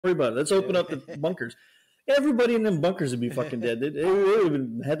worry about it. Let's open up the bunkers. Everybody in them bunkers would be fucking dead. They would have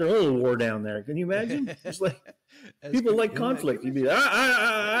had their own little war down there. Can you imagine? It's like people like conflict. You'd be,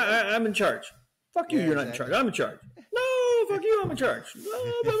 I'm in charge. Fuck you, you're not in charge. I'm in charge. No, fuck you, I'm in charge.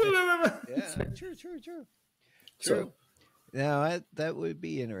 No, blah, blah, blah, blah. Yeah, true. So, now that would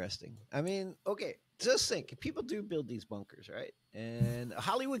be interesting. I mean, okay, just think, people do build these bunkers, right? And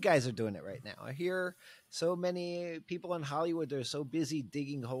Hollywood guys are doing it right now. I hear so many people in Hollywood, they're so busy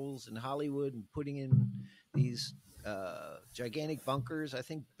digging holes in Hollywood and putting in these gigantic bunkers. I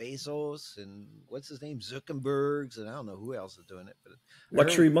think Bezos and what's his name, Zuckerberg's, and I don't know who else is doing it. But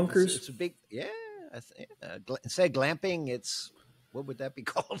luxury bunkers. It's a big, instead of glamping, it's, what would that be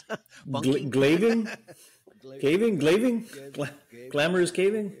called? Glaving? Caving? Glamorous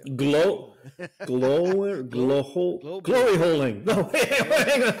caving? Glory holding. No,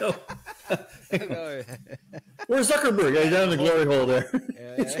 hang on. No. Where's Zuckerberg? He's down in the glory hole there.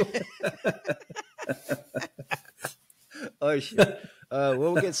 Oh, shit.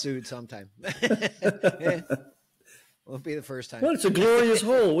 We'll get sued sometime. Won't be the first time. Well, it's a glorious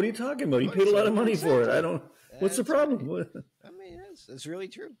hole. What are you talking about? You paid a lot of money for it. What's the problem? I mean, it's really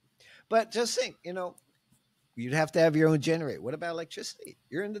true. But just think, you'd have to have your own generator. What about electricity?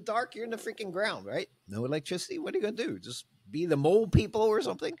 You're in the dark. You're in the freaking ground, right? No electricity. What are you going to do? Just be the mole people or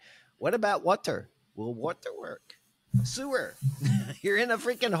something? What about water? Will water work? Sewer. You're in a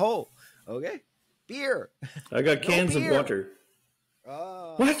freaking hole. Okay. Beer. I got cans of water.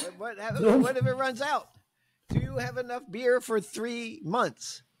 What? What if it runs out? Do you have enough beer for 3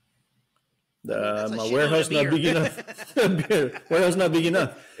 months? My warehouse not big enough. Warehouse not big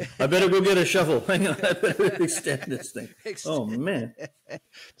enough. I better go get a shovel. Hang on, I better extend this thing. Oh man!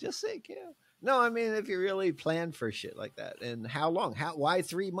 Just think, No, I mean, if you really plan for shit like that, and how long? Why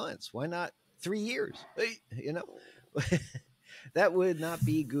 3 months? Why not 3 years? That would not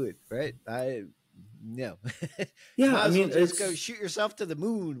be good, right? No. Yeah, I mean, just go shoot yourself to the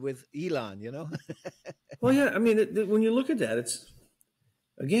moon with Elon. Well, yeah, I mean, when you look at that, it's.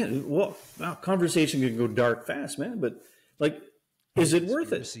 Again, conversation can go dark fast, man. But is it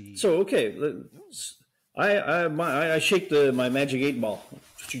worth it? So, okay, I shake my magic 8-ball.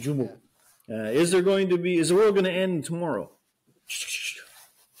 Is the world going to end tomorrow?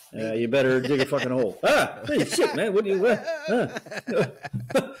 You better dig a fucking hole. Hey, shit, man. What do you?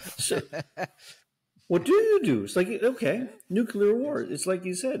 What do you do? It's like, okay, nuclear war. It's like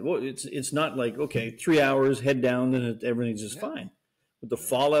you said. Well, it's not like, okay, 3 hours, head down, and everything's just fine. With the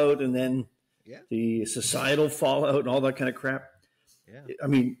fallout and then the societal fallout and all that kind of crap. Yeah. I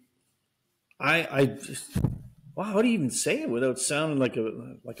mean, I just, how do you even say it without sounding like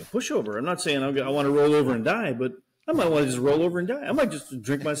a pushover? I'm not saying I want to roll over and die, but I might want to just roll over and die. I might just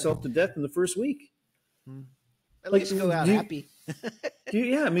drink myself to death in the first week. At least go out happy. Do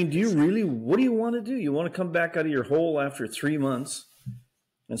you really, what do you want to do? You want to come back out of your hole after 3 months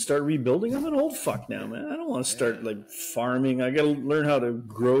and start rebuilding? I'm an old fuck now, man. I don't want to start farming. I got to learn how to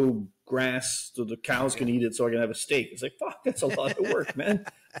grow grass so the cows can eat it so I can have a steak. It's like, fuck, that's a lot of work, man.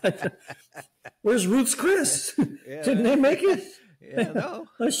 Where's Ruth's Chris? Didn't they make it? Yeah, no.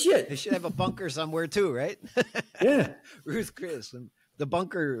 Oh, shit. They should have a bunker somewhere too, right? Yeah. Ruth Chris, the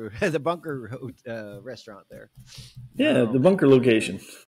bunker restaurant there. Yeah, the bunker location.